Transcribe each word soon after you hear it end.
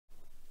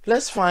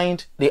Let's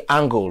find the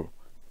angle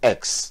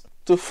x.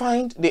 To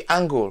find the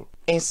angle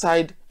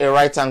inside a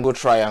right angle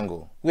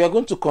triangle, we are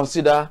going to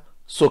consider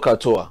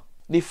SOHCAHTOA.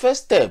 The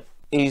first step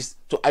is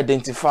to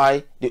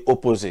identify the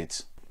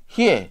opposite.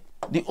 Here,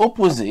 the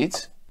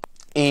opposite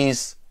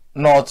is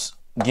not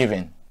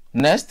given.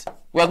 Next,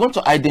 we are going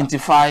to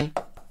identify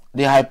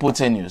the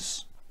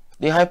hypotenuse.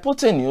 The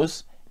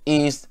hypotenuse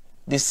is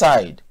the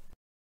side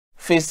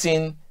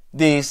facing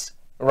this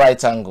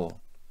right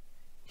angle.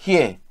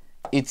 Here,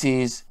 it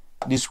is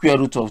the square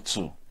root of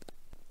 2.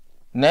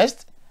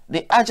 Next,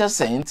 the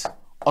adjacent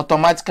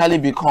automatically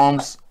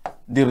becomes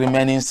the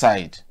remaining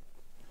side,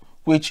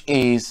 which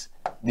is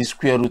the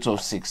square root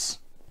of 6.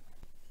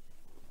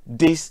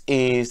 This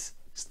is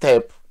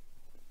step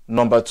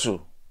number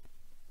 2.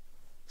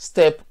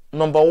 Step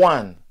number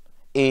 1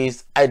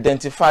 is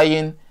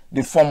identifying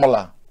the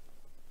formula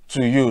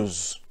to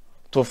use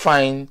to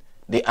find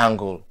the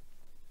angle.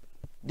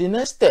 The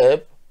next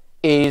step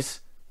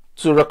is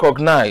to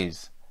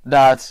recognize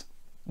that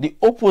the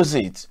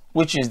opposite,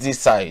 which is this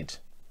side,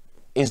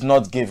 is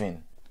not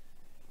given.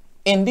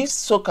 In this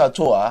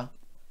SOHCAHTOA,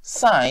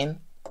 sine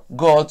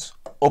got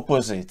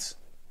opposite.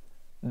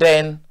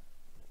 Then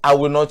I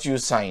will not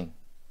use sine.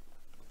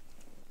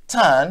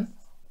 Tan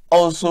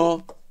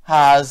also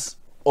has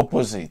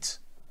opposite.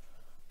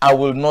 I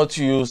will not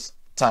use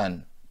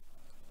tan.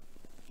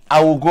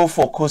 I will go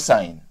for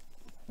cosine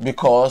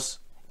because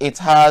it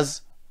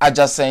has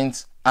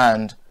adjacent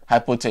and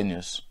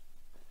hypotenuse.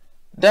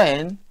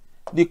 Then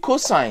the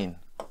cosine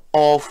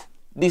of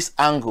this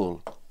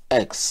angle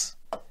x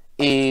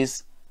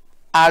is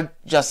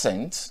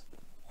adjacent,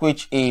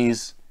 which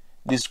is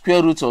the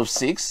square root of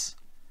 6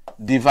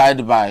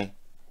 divided by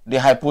the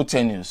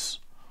hypotenuse,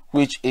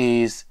 which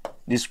is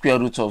the square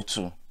root of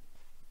 2.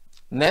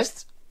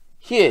 Next,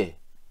 here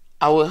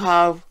I will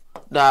have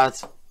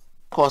that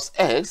cos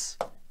x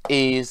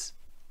is,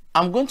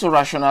 I'm going to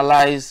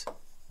rationalize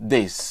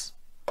this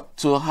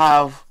to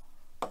have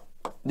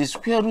the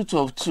square root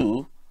of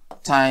 2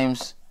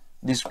 times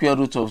the square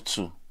root of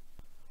 2.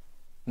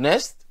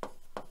 Next,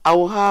 I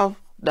will have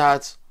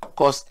that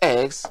cos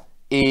x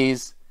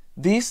is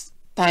this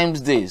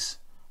times this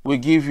will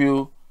give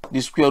you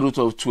the square root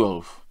of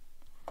 12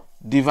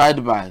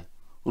 divided by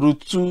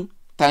root 2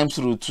 times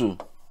root 2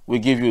 will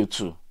give you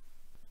 2.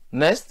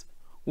 Next,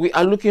 we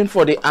are looking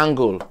for the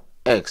angle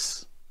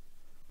x.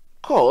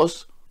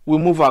 Cos will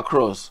move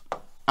across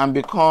and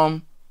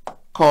become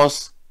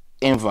cos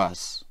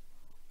inverse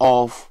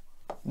of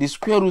the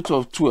square root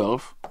of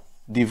 12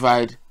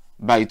 divided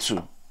by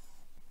 2.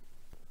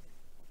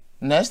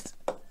 Next,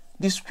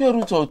 the square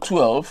root of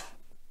 12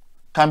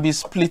 can be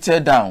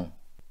splitted down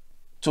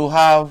to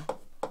have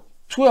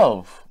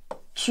 12.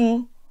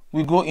 2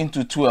 will go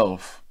into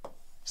 12.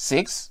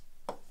 6.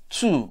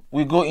 2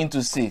 will go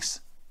into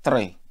 6.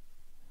 3.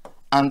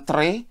 And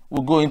 3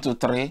 will go into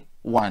 3.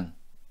 1.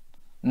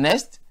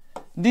 Next,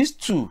 these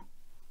 2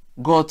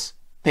 got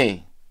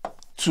pair.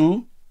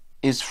 2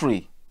 is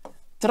free.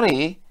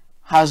 3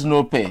 has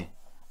no pair,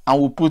 and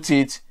we'll put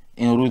it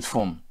in root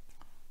form.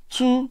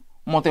 2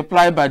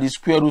 multiplied by the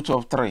square root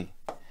of 3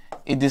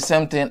 is the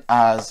same thing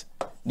as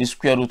the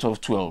square root of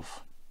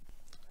 12.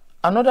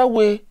 Another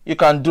way you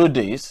can do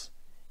this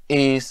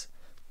is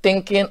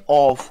thinking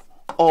of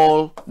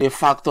all the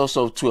factors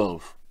of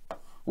 12.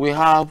 We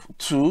have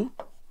 2,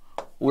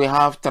 we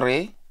have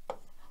 3,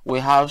 we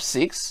have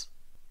 6,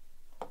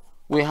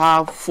 we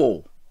have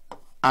 4,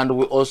 and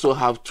we also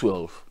have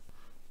 12.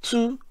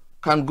 2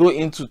 can go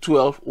into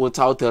 12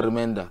 without a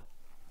remainder.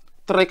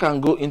 3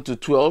 can go into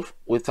 12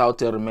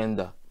 without a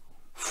remainder.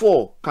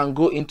 4 can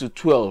go into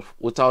 12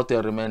 without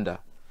a remainder.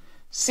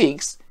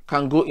 6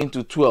 can go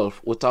into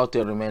 12 without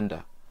a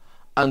remainder.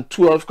 And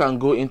 12 can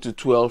go into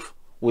 12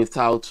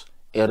 without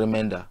a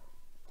remainder.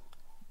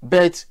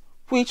 But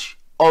which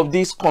of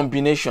these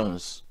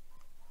combinations,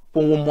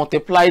 when we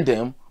multiply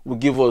them, will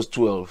give us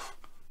 12?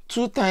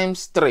 2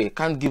 times 3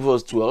 can give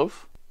us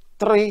 12.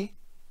 3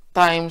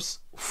 times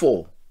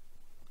 4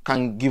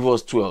 can give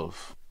us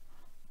 12.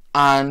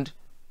 And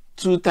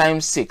 2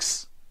 times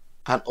 6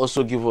 can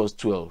also give us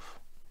 12.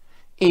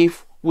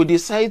 If we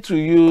decide to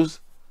use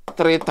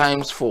 3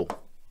 times 4,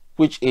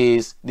 which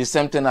is the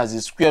same thing as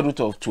the square root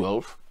of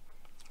 12,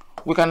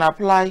 we can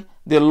apply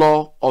the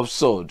law of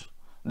Surds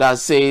that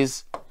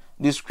says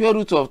the square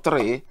root of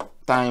 3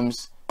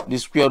 times the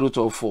square root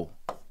of 4.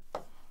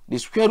 The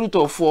square root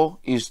of 4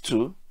 is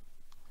 2,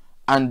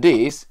 and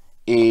this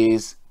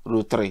is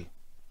root 3.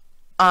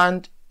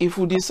 And if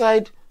we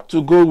decide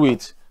to go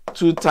with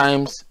 2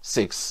 times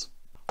 6,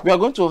 we are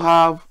going to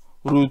have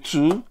root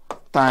 2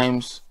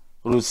 times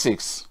root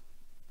 6.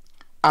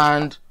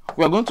 And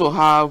we are going to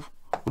have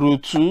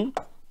root 2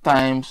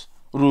 times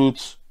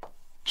root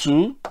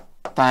 2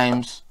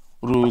 times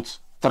root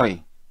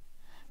 3.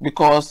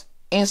 Because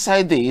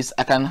inside this,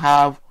 I can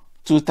have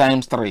 2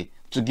 times 3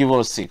 to give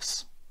us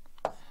 6.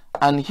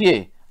 And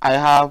here, I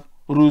have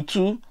root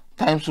 2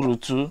 times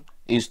root 2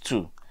 is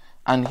 2.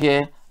 And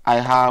here, I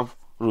have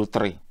root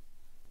 3.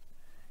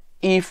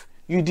 If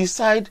you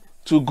decide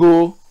to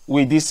go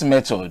with this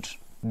method,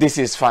 this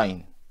is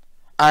fine.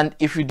 And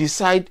if you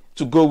decide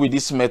to go with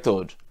this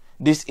method,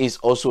 this is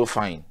also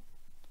fine.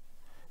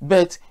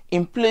 But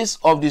in place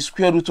of the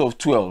square root of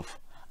 12,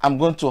 I'm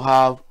going to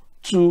have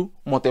 2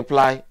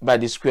 multiplied by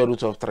the square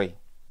root of 3.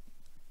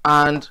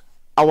 And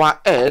our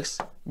x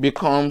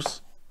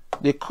becomes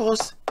the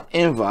cos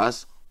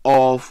inverse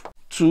of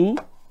 2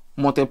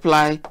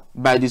 multiplied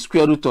by the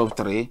square root of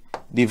 3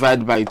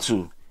 divided by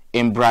 2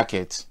 in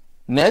bracket.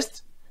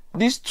 Next,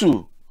 these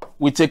 2,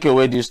 we take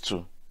away these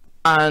 2.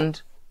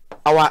 And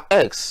our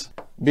x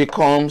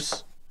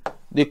becomes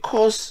the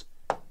cos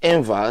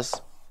inverse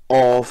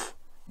of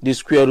the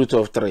square root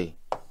of 3,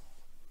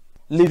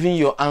 leaving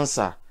your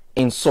answer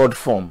in surd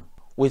form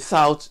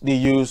without the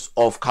use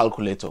of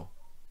calculator.